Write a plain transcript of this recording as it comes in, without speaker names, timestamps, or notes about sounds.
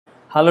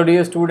Hello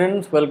dear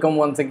students, welcome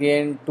once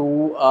again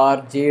to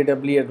our JEE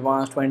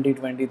Advanced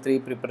 2023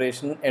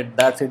 preparation at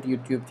That's It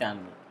YouTube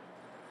channel.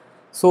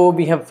 So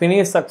we have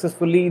finished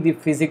successfully the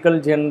physical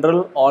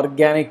general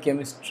organic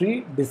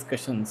chemistry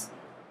discussions.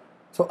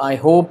 So I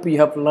hope you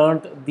have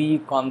learnt the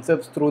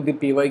concepts through the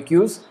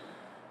PYQs.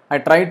 I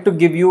tried to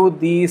give you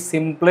the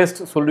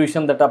simplest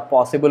solution that are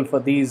possible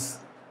for these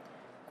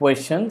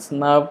questions.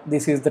 Now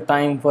this is the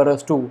time for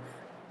us to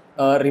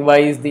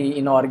revise the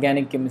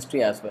inorganic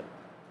chemistry as well.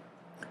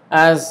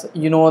 As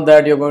you know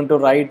that you're going to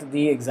write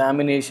the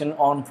examination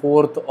on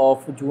 4th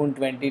of June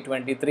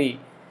 2023,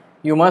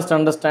 you must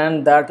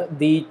understand that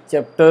the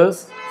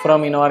chapters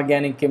from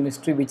inorganic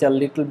chemistry which are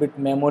little bit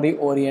memory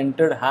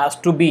oriented has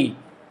to be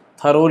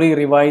thoroughly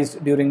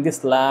revised during the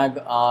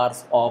slag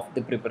hours of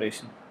the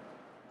preparation,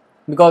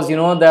 because you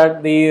know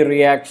that the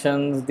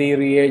reactions, the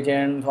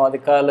reagents or the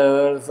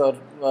colors or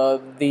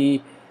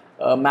the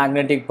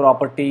magnetic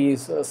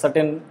properties,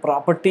 certain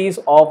properties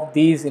of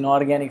these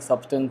inorganic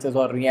substances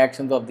or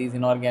reactions of these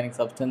inorganic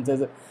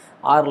substances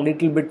are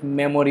little bit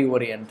memory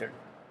oriented.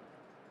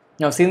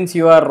 Now since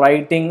you are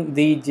writing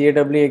the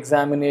JEE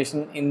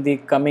examination in the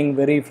coming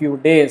very few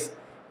days,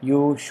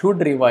 you should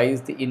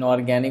revise the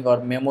inorganic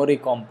or memory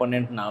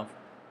component now.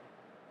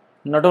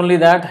 Not only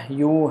that,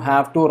 you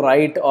have to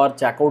write or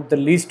check out the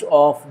list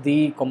of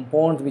the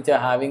compounds which are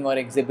having or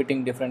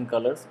exhibiting different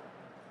colors.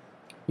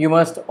 You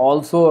must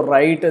also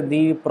write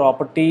the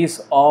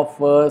properties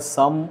of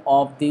some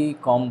of the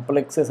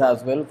complexes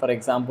as well. For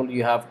example,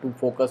 you have to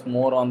focus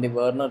more on the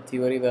Werner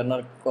theory,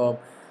 Werner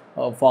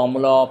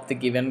formula of the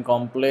given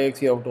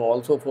complex. You have to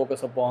also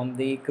focus upon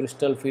the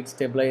crystal fit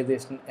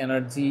stabilization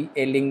energy,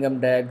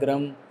 Ellingham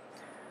diagram,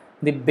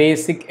 the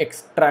basic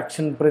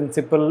extraction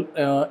principle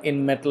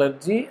in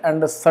metallurgy,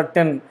 and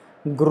certain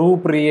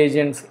group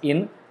reagents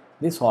in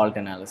the salt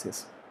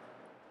analysis.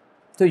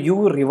 So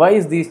you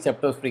revise these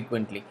chapters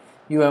frequently.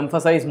 You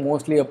emphasize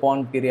mostly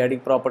upon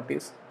periodic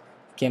properties,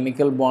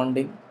 chemical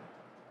bonding,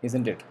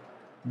 isn't it?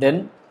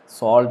 Then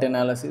salt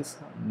analysis,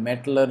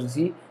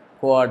 metallurgy,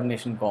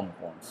 coordination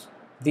compounds.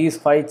 These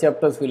 5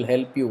 chapters will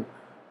help you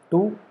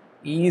to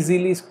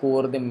easily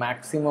score the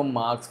maximum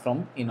marks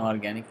from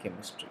inorganic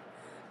chemistry.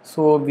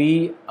 So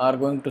we are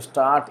going to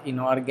start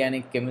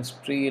inorganic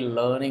chemistry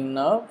learning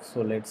now.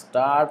 So let's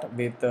start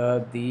with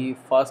the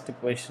first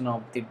question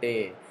of the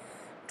day.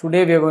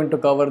 Today we are going to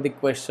cover the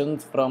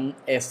questions from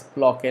S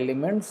block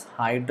elements,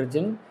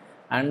 hydrogen,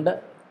 and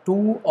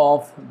 2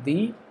 of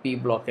the P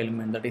block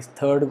element, that is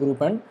third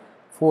group and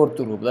fourth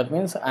group. That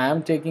means I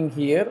am taking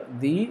here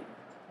the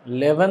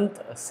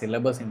 11th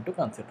syllabus into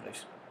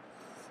consideration.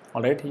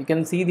 Alright, you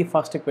can see the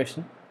first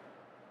question.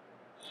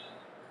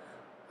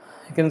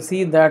 You can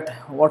see that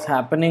what's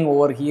happening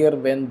over here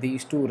when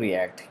these two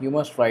react. You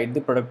must write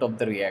the product of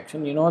the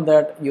reaction. You know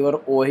that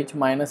your OH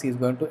minus is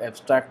going to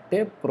abstract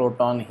a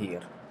proton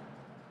here,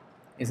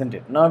 isn't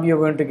it? Now we are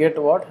going to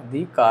get what?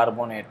 The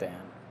carbonate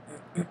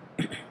ion.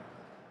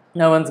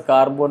 Now once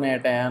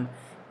carbonate ion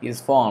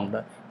is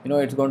formed, you know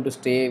it's going to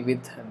stay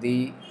with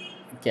the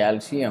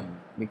calcium,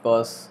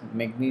 because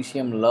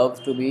magnesium loves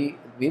to be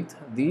with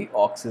the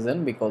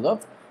oxygen because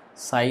of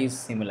size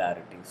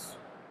similarities,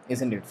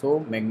 isn't it? So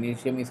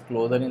magnesium is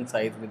closer in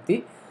size with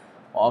the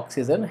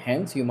oxygen,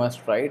 hence you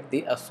must write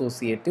the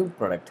associative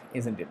product,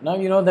 isn't it? Now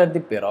you know that the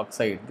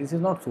peroxide, this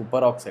is not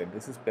superoxide,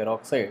 this is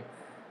peroxide.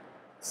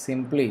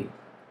 Simply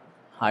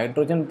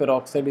hydrogen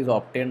peroxide is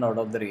obtained out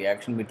of the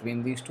reaction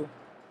between these two,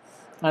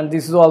 and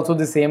this is also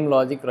the same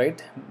logic,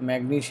 right?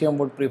 Magnesium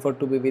would prefer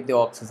to be with the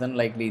oxygen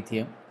like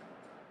lithium.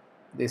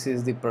 This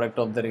is the product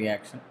of the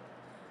reaction,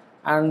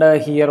 and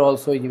here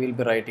also you will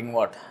be writing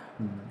what?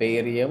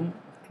 Barium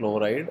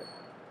chloride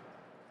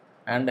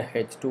and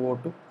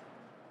H2O2.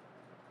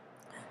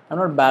 I'm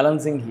not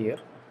balancing here,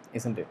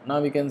 isn't it?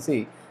 Now we can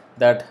see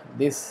that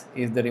this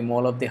is the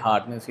remole of the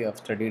hardness you have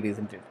studied,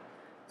 isn't it?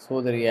 So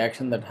the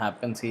reaction that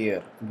happens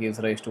here gives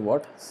rise to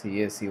what?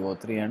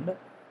 CaCO3 and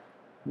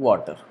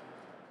water.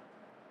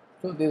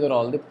 So these are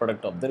all the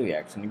product of the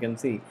reaction. You can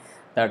see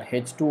that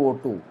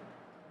H2O2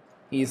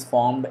 is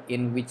formed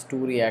in which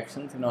two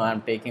reactions? You know, I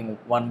am taking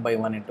one by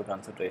one into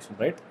consideration,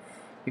 right?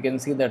 You can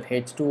see that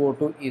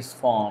H2O2 is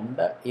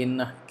formed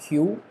in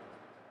Q,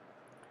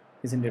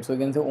 isn't it? So you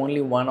can say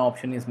only one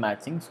option is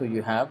matching. So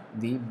you have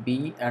the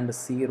B and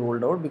C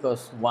rolled out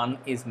because one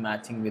is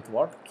matching with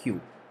what? Q.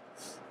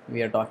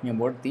 We are talking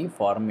about the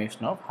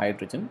formation of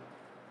hydrogen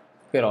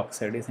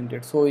peroxide, isn't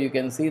it? So you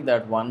can see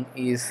that one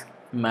is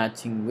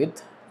matching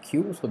with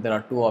Q. So there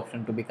are two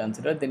options to be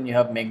considered. Then you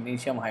have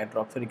magnesium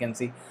hydroxide. You can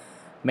see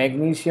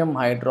magnesium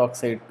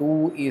hydroxide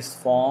 2 is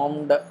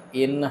formed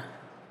in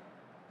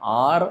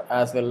R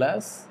as well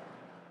as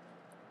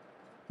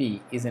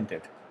P, isn't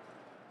it?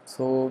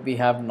 So we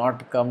have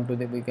not come to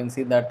the, we can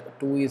see that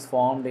 2 is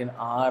formed in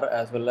R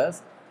as well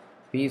as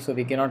P, so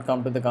we cannot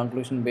come to the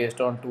conclusion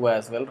based on 2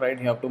 as well, right?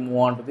 You have to move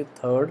on to the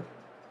third.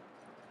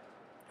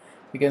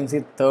 You can see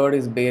third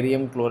is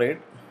barium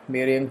chloride.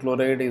 Barium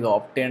chloride is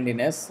obtained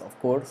in S, of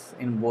course.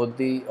 In both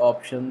the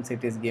options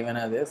it is given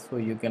as S, so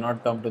you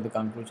cannot come to the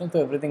conclusion. So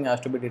everything has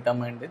to be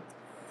determined with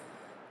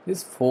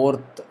this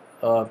fourth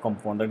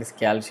compound, that is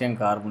calcium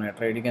carbonate,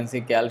 right? You can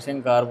see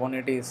calcium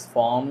carbonate is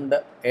formed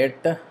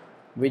at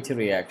which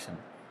reaction?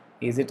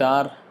 Is it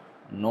R?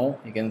 No.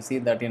 You can see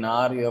that in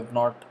R you have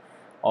not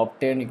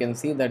obtained, you can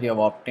see that you have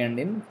obtained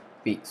in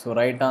P. So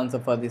right answer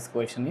for this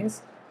question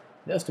is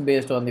just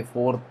based on the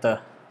fourth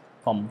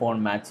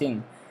compound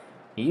matching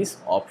is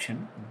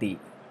option D,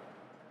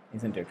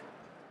 isn't it?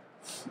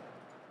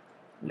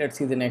 Let's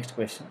see the next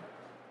question.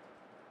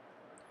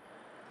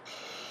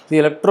 The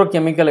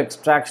electrochemical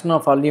extraction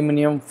of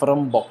aluminum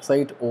from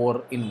bauxite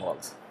ore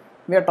involves.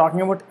 We are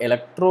talking about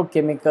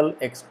electrochemical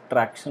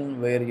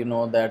extraction, where you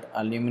know that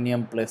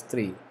aluminum plus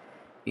 3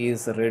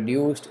 is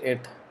reduced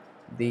at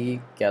the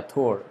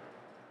cathode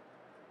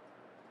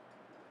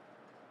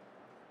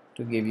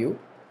to give you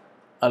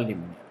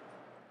aluminum.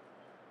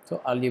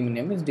 So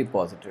aluminum is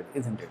deposited,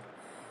 isn't it?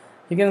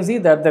 You can see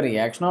that the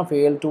reaction of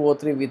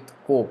Al2O3 with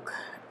coke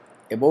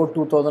about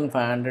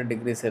 2500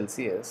 degrees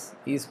Celsius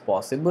is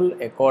possible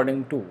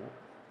according to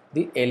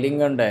the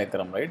Ellingham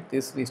diagram, right?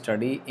 This we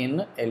study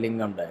in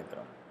Ellingham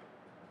diagram.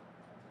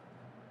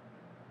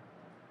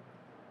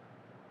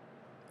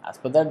 As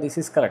per that, this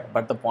is correct,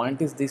 but the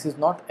point is this is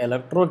not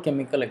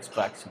electrochemical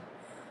extraction.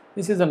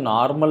 This is a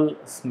normal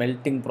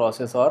smelting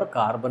process or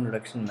carbon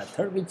reduction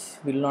method, which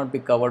will not be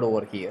covered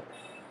over here.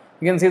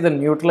 You can see the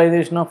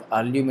neutralization of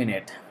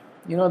aluminate.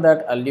 You know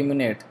that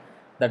aluminate,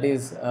 that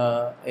is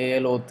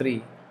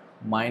AlO3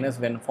 minus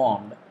when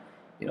formed,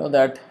 you know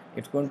that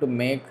it's going to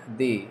make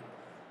the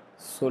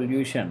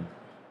solution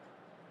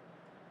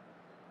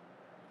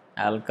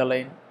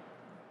alkaline.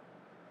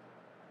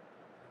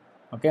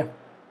 Okay,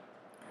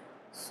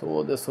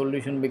 so the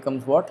solution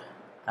becomes what?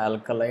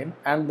 Alkaline,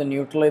 and the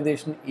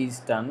neutralization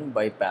is done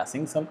by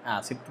passing some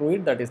acid through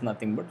it, that is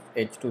nothing but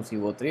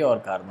H2CO3 or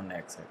carbon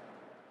dioxide.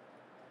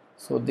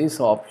 So this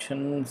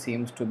option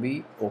seems to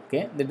be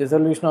okay. The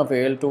dissolution of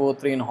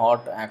Al2O3 in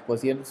hot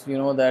aqueous, yes, you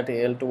know that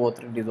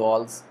Al2O3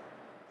 dissolves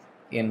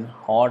in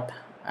hot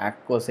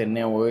aqueous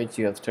NaOH.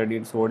 You have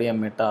studied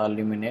sodium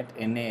meta-aluminate,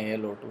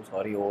 NaAlO2,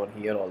 sorry, over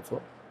here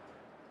also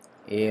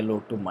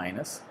AlO2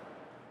 minus.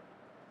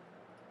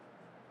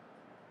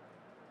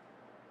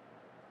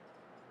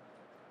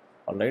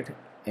 Alright,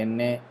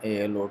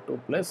 NaAlO2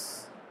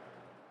 plus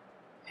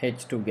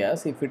H2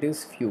 gas if it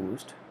is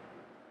fused.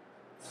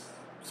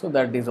 So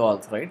that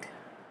dissolves, right?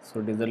 So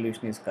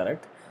dissolution is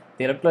correct.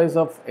 The electrolysis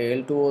of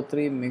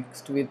Al2O3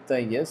 mixed with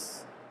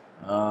yes,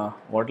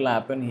 what will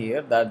happen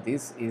here, that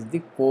this is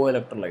the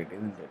co-electrolyte,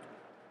 isn't it?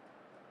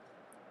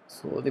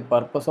 So the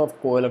purpose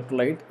of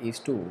co-electrolyte is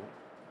to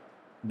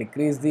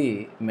decrease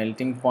the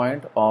melting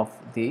point of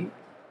the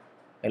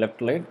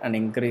electrolyte and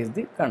increase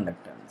the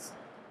conductance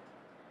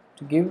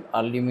to give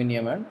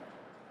aluminum and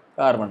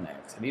carbon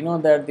dioxide. You know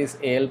that this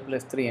Al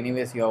plus 3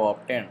 anyways you have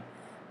obtained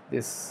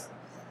this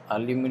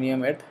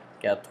aluminum at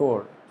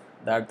cathode,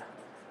 that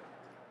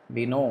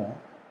we know.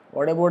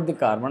 What about the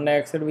carbon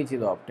dioxide which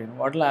is obtained?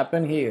 What will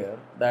happen here,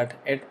 that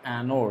at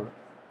anode,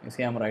 you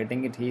see I am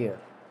writing it here,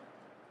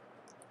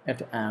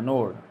 at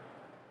anode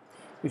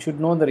you should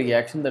know the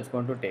reaction that's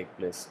going to take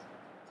place.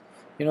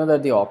 You know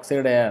that the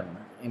oxide ion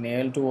in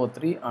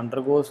Al2O3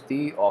 undergoes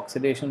the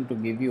oxidation to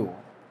give you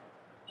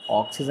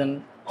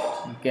oxygen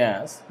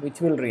gas, which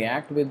will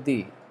react with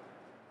the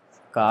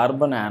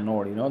carbon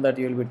anode. You know that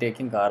you will be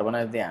taking carbon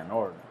as the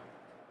anode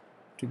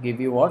to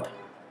give you what?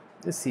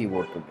 The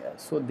CO2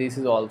 gas. So this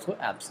is also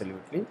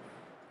absolutely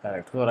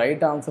correct. So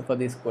right answer for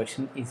this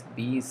question is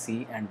B,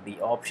 C and D.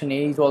 Option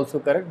A is also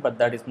correct, but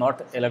that is not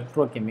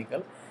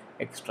electrochemical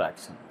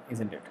extraction,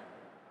 isn't it?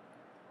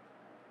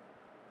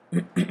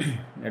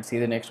 Let's see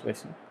the next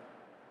question.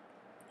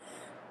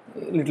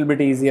 A little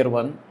bit easier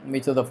one.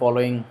 Which of the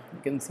following?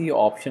 You can see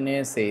option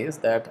A says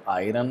that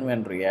iron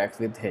when reacts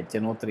with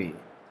HNO3,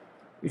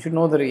 you should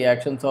know the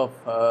reactions of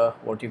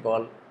what you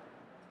call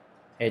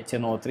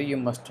HNO3. You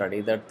must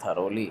study that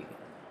thoroughly.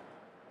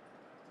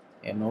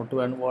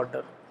 NO2 and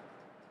water.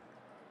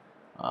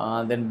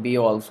 Then B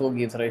also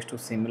gives rise to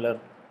similar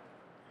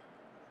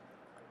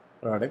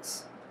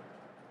products.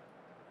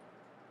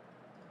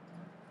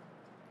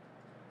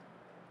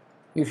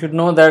 You should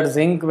know that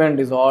zinc when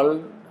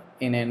dissolved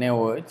in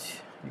NaOH,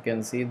 you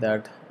can see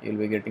that you will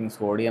be getting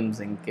sodium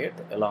zincate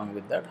along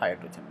with that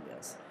hydrogen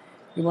gas.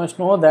 You must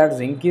know that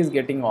zinc is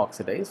getting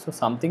oxidized, so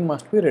something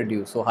must be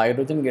reduced. So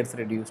hydrogen gets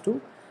reduced to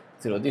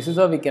 0. This is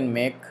how we can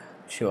make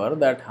sure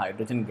that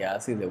hydrogen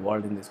gas is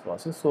evolved in this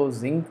process. So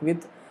zinc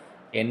with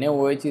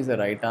NaOH is the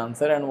right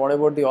answer. And what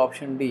about the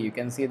option D? You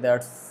can see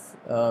that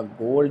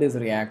gold is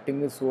reacting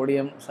with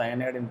sodium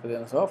cyanide in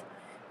presence of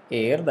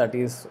air, that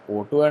is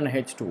O2 and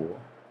H2O,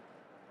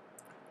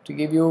 to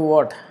give you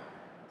what?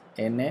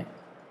 NaAuCN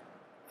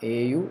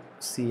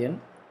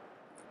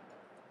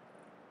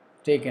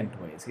taken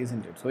twice,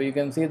 isn't it? So you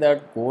can see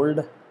that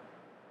gold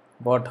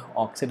got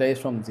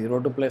oxidized from 0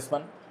 to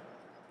 +1,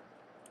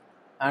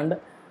 and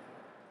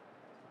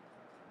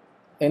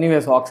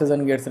anyways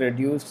oxygen gets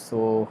reduced,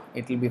 so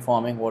it will be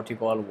forming what you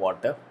call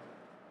water,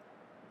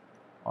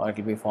 or it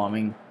will be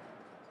forming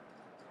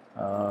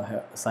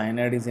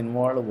cyanide is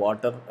involved.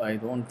 Water, I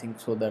don't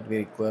think so that we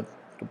require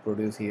to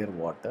produce here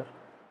water.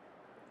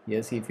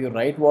 Yes, if you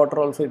write water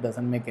also, it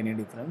doesn't make any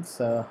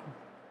difference.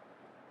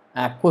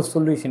 Aqueous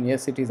solution,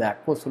 yes, it is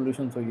aqueous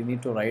solution, so you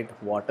need to write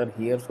water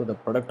here. So the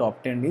product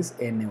obtained is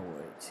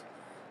NaOH.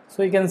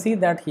 So you can see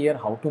that here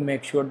how to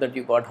make sure that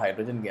you got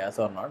hydrogen gas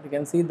or not. You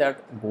can see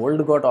that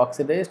gold got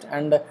oxidized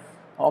and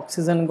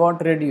oxygen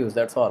got reduced.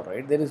 That's all,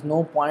 right? There is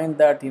no point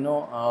that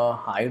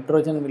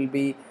hydrogen will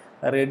be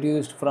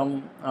reduced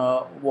from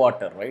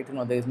water, right?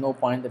 There is no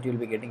point that you will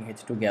be getting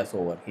H2 gas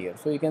over here.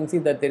 So you can see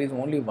that there is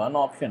only one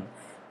option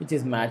which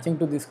is matching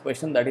to this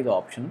question, that is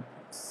option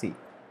C.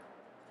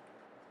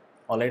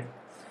 Alright.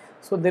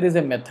 So there is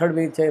a method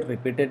which I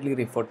repeatedly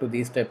refer to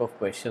these type of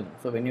questions.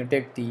 So when you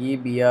take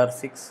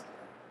TeBr6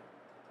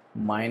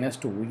 minus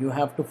 2, you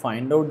have to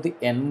find out the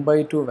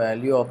n/2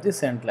 value of the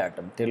central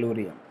atom,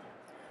 tellurium.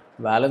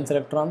 Valence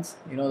electrons,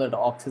 you know that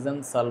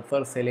oxygen,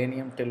 sulfur,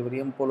 selenium,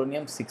 tellurium,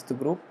 polonium, 6th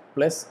group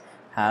plus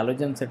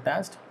halogens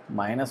attached,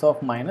 minus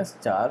of minus,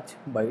 charge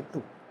by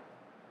 2.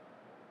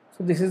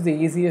 So this is the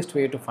easiest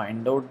way to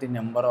find out the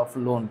number of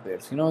lone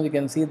pairs. You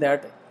can see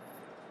that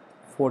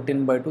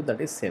 14/2, that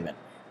is 7.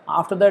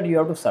 After that you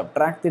have to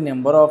subtract the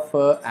number of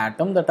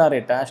atoms that are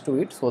attached to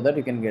it so that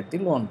you can get the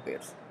lone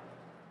pairs.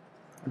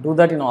 Do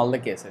that in all the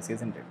cases,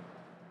 isn't it?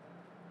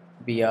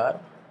 Br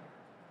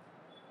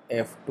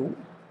F2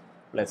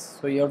 plus.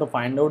 So you have to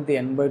find out the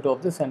n/2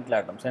 of the central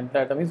atom.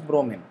 Central atom is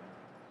bromine.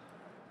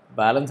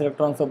 Valence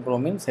electrons of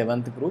bromine,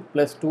 7th group,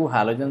 plus 2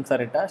 halogens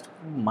are attached,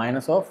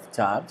 minus of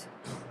charge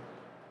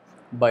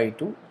by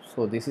 2.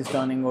 So this is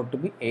turning out to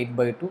be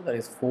 8/2, that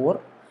is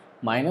 4.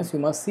 Minus, you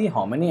must see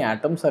how many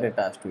atoms are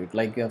attached to it.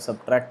 Like you have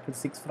subtracted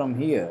 6 from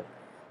here.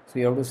 So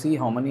you have to see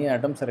how many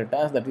atoms are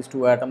attached, that is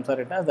 2 atoms are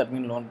attached, that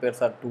means lone pairs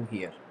are 2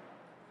 here.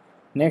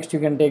 Next you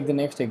can take the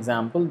next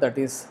example, that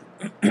is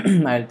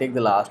I will take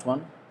the last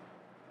one,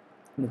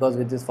 because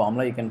with this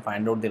formula you can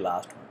find out the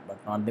last one but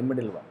not the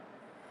middle one.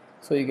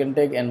 So you can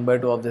take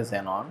n/2 of the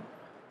xenon.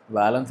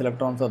 Valence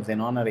electrons of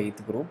xenon are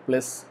 8th group,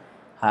 plus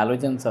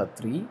halogens are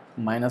 3,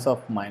 minus of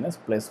minus,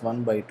 plus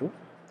 1/2.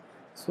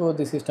 So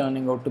this is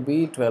turning out to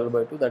be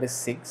 12/2, that is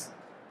 6.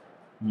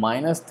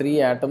 Minus 3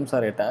 atoms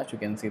are attached. You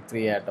can see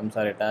 3 atoms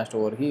are attached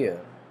over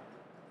here.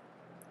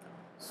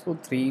 So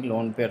 3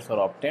 lone pairs are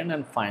obtained,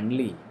 and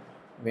finally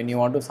when you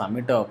want to sum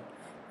it up,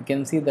 you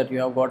can see that you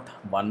have got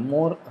one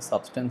more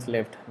substance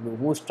left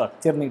whose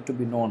structure need to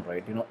be known,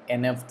 right?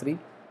 NF3,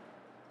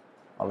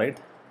 alright,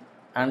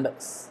 and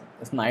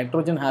this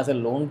nitrogen has a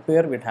lone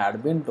pair which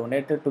had been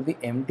donated to the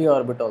empty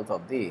orbitals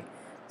of the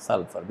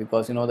sulfur,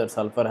 because that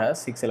sulfur has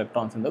 6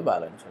 electrons in the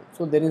valence shell.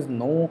 So there is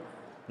no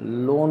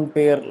lone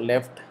pair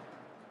left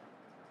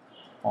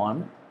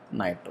on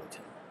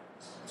nitrogen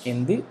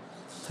in the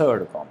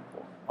third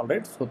compound.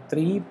 Alright, so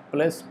 3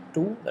 plus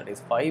 2, that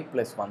is 5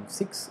 plus 1,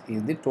 6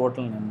 is the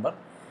total number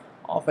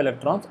of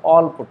electrons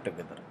all put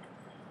together.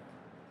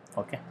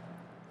 Okay,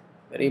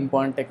 very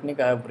important technique.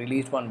 I have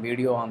released one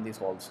video on this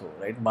also,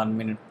 right? 1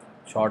 minute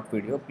short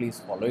video,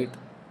 please follow it.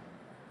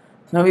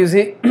 Now you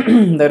see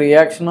the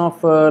reaction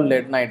of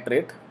lead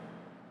nitrate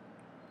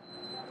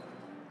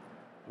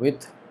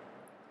with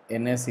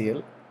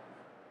NaCl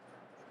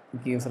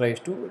gives rise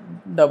to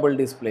double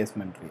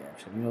displacement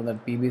reaction. You know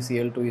that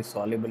PbCl2 is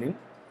soluble in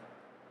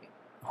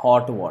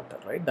hot water,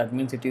 right? That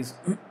means it is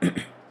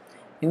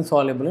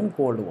insoluble in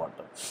cold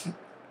water.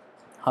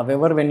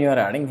 However, when you are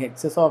adding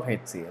excess of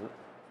HCl,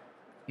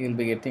 you will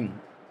be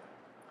getting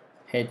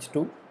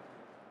H2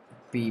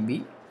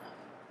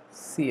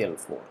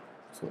 PbCl4.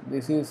 So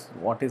this is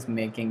what is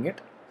making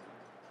it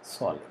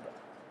soluble.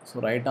 So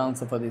right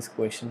answer for this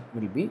question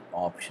will be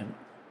option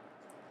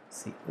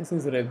C. This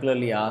is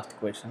regularly asked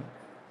question,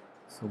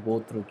 so go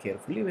through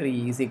carefully. Very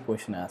easy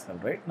question as well,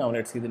 right? Now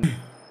let's see the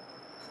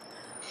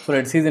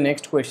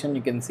next question.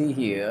 You can see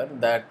here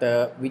that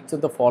which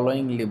of the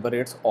following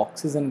liberates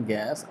oxygen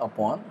gas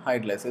upon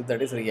hydrolysis,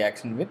 that is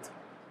reaction with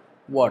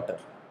water.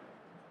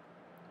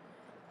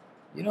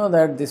 You know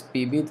that this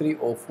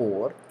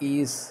Pb3O4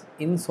 is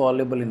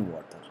insoluble in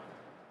water.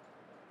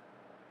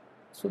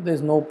 So there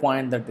is no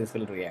point that this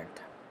will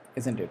react,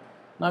 isn't it?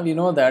 Now you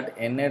know that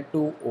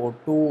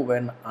Na2O2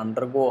 when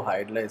undergo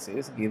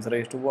hydrolysis gives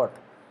rise to what?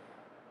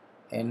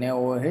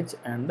 NaOH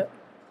and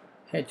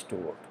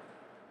H2O2.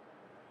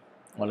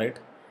 Alright,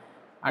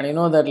 and you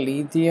know that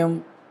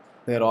lithium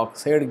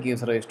peroxide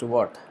gives rise to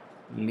what?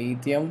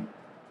 Lithium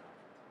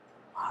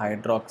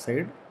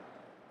hydroxide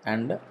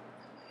and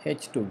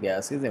H2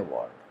 gas is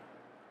evolved,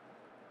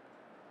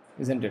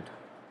 isn't it?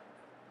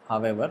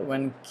 However,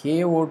 when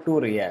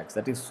KO2 reacts,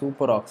 that is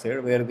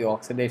superoxide, where the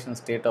oxidation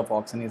state of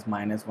oxygen is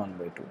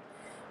 -1/2,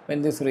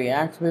 when this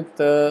reacts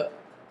with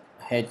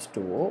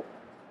H2O,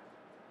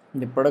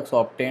 the products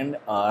obtained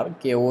are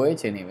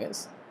KOH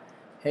anyways,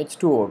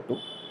 H2O2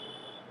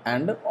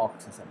 and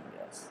oxygen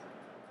gas.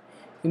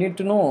 You need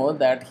to know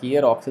that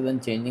here oxygen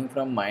changing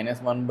from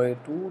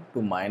 -1/2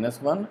 to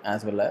 -1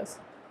 as well as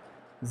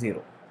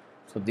 0.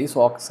 So this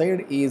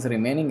oxide is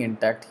remaining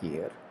intact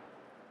here.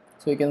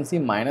 So you can see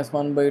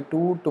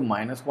 -1/2 to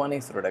 -1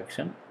 is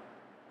reduction,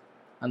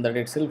 and that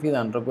itself is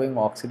undergoing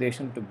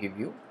oxidation to give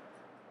you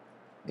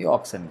the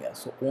oxygen gas.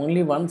 So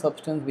only one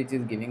substance which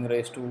is giving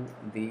rise to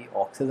the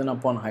oxygen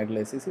upon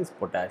hydrolysis is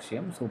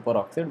potassium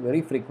superoxide.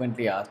 Very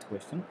frequently asked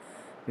question.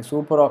 The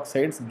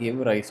superoxides give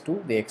rise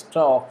to the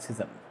extra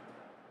oxygen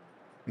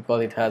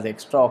because it has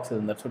extra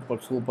oxygen. That's what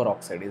called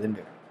superoxide, isn't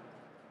it?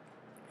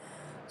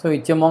 So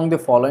which among the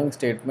following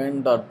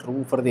statements are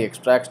true for the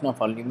extraction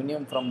of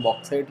aluminum from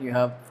bauxite? You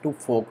have to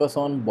focus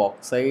on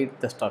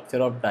bauxite, the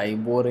structure of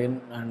diborane,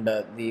 and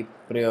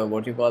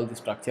what you call the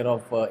structure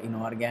of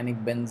inorganic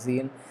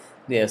benzene,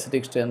 the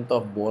acidic strength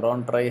of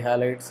boron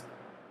trihalides,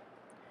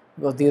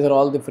 because these are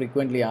all the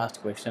frequently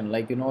asked question.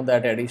 Like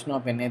that addition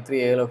of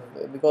Na3Al,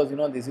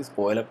 because this is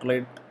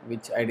coelectrolyte,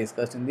 which I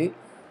discussed in the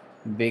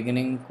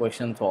beginning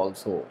questions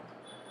also.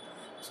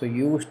 So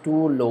used to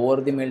lower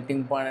the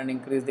melting point and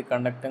increase the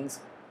conductance.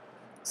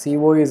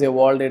 CO is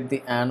evolved at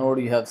the anode.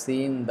 You have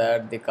seen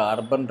that the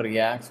carbon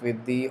reacts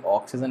with the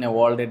oxygen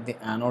evolved at the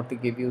anode to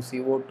give you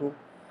CO2.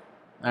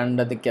 And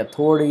the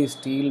cathode is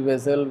steel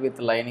vessel with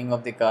lining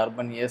of the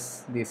carbon.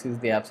 Yes, this is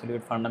the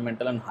absolute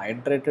fundamental. And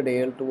hydrated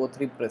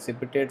Al2O3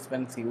 precipitates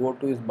when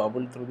CO2 is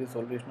bubbled through the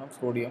solution of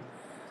sodium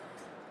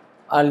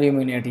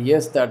aluminate.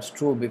 Yes, that's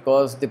true,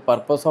 because the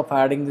purpose of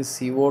adding the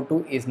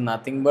CO2 is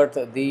nothing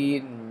but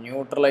the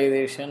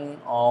neutralization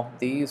of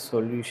the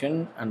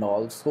solution and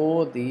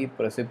also the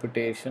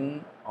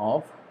precipitation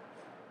of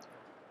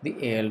the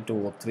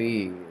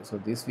Al2O3. So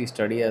this we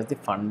study as the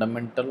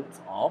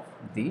fundamentals of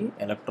the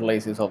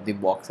electrolysis of the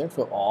bauxite.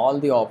 So all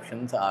the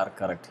options are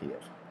correct here.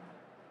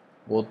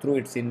 Go through,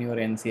 it's in your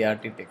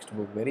NCERT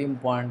textbook. Very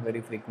important, very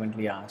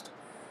frequently asked.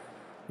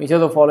 Which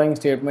of the following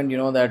statement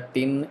that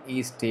tin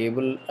is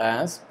stable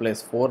as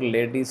 +4,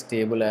 lead is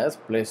stable as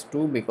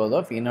 +2 because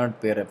of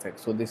inert pair effect?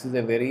 So this is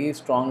a very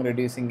strong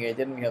reducing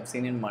agent. We have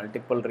seen in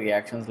multiple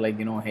reactions like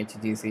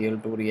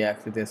HgCl2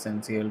 reacts with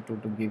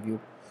SnCl2 to give you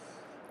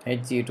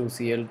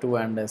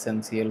Hg2Cl2 and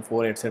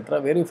SnCl4, etc.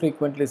 Very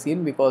frequently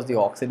seen because the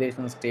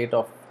oxidation state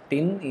of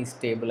tin is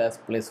stable as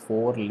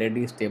 +4, lead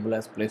is stable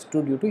as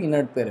 +2 due to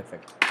inert pair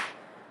effect.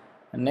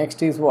 And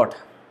next is what?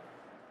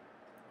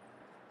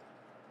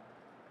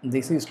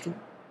 This is true.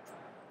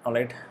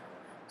 Alright.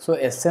 So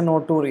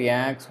SnO2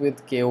 reacts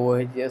with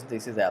KOH. Yes,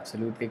 this is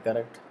absolutely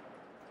correct.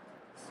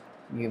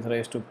 Gives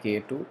rise to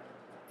K2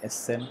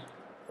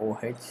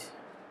 SnOH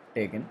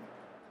taken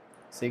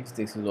 6.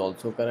 This is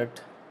also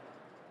correct.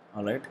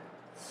 Alright.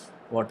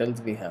 What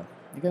else we have?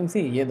 You can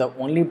see here the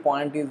only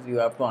point is you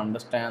have to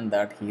understand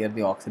that here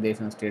the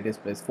oxidation state is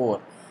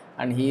 +4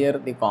 and here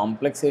the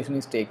complexation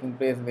is taking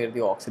place where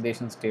the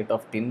oxidation state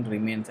of tin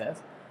remains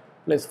as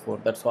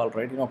 +4. That's all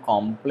right.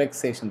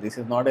 Complexation, this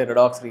is not a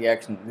redox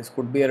reaction. This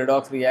could be a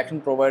redox reaction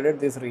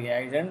provided this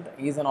reagent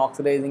is an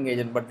oxidizing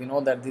agent, but we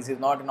know that this is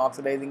not an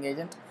oxidizing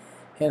agent,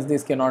 hence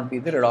this cannot be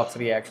the redox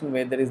reaction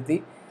where there is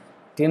the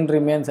tin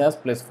remains as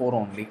 +4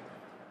 only.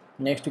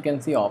 Next you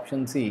can see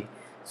option C,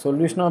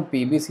 solution of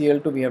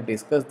PbCl2. We have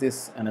discussed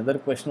this. Another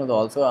question was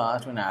also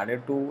asked when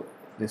added to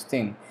this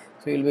thing.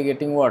 So you will be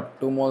getting what?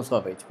 2 moles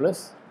of H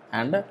plus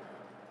and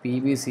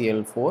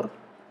PbCl4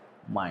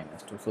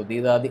 -2. So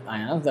these are the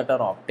ions that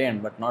are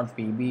obtained, but not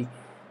Pb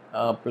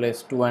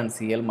 +2 and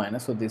Cl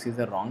minus. So this is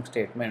a wrong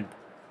statement.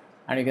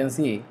 And you can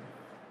see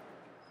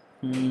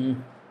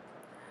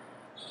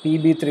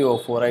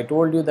Pb3O4. I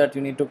told you that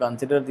you need to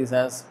consider this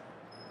as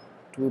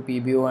 2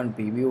 PbO and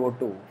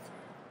PbO2.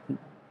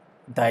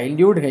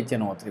 Dilute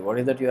HNO3. What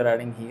is that you are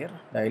adding here?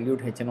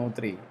 Dilute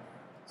HNO3.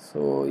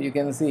 So you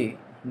can see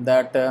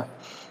that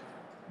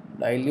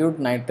dilute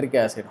nitric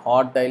acid,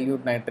 hot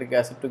dilute nitric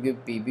acid to give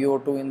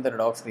PbO2 in the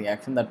redox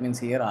reaction. That means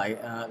here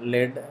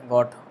lead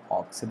got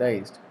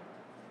oxidized.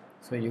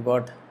 So you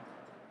got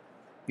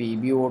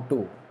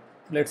PbO2.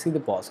 Let's see the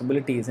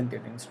possibility, isn't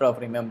it? Instead of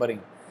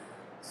remembering.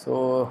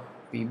 So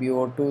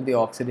PbO2, the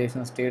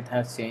oxidation state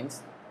has changed.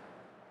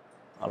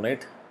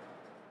 Alright.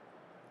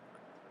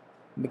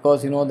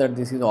 Because that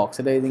this is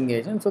oxidizing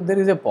agent, so there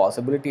is a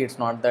possibility. It's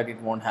not that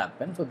it won't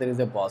happen, so there is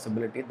a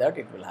possibility that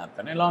it will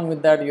happen. Along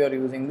with that you are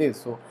using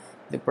this, so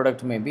the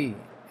product may be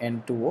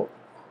N2O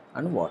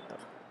and water.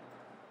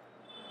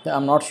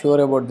 I'm not sure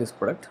about this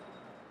product,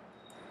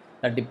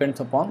 that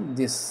depends upon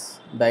this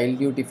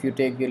dilute. If you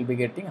take, you will be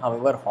getting,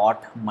 however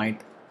hot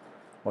might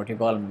what you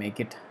call make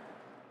it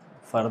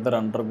further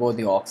undergo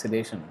the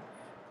oxidation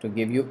to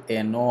give you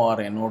NO or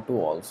NO2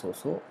 also.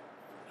 So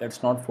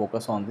let's not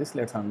focus on this.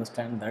 Let's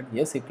understand that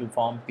yes, it will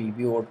form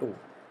PbO2,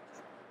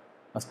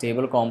 a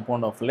stable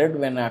compound of lead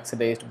when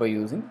oxidized by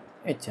using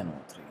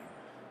HNO3.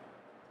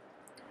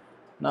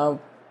 Now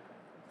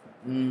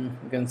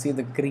you can see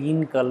the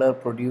green color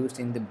produced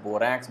in the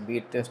borax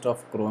bead test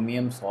of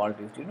chromium salt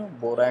used.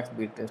 Borax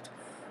bead test.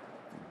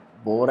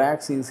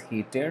 Borax is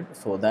heated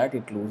so that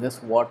it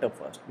loses water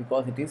first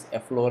because it is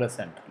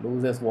efflorescent,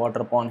 loses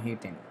water upon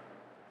heating.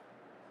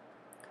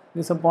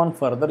 This upon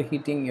further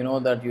heating,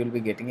 that you will be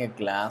getting a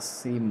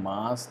glassy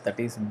mass, that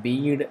is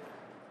bead,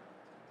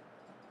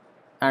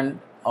 and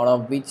out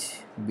of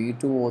which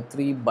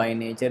B2O3 by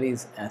nature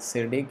is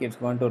acidic. It's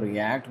going to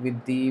react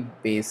with the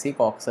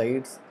basic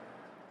oxides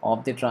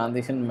of the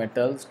transition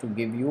metals to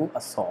give you a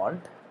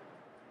salt,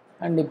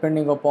 and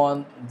depending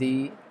upon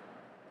the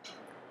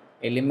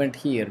element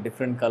here,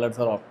 different colors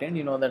are obtained.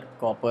 You know that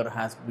copper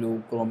has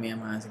blue,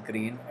 chromium has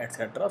green,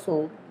 etc.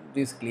 So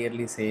this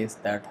clearly says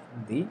that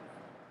the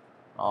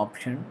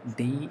option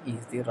D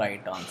is the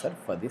right answer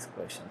for this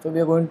question. So we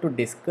are going to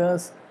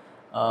discuss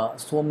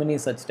so many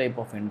such type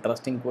of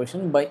interesting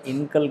questions by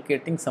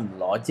inculcating some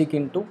logic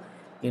into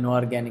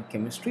inorganic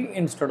chemistry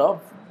instead of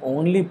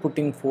only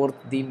putting forth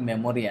the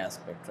memory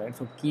aspect, right?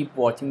 So keep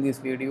watching these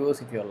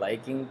videos. If you are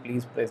liking,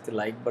 please press the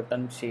like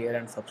button, share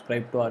and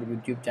subscribe to our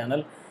YouTube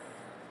channel.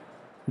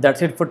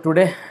 That's it for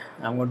today.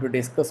 I'm going to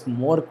discuss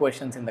more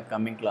questions in the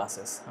coming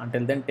classes.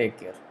 Until then, take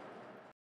care.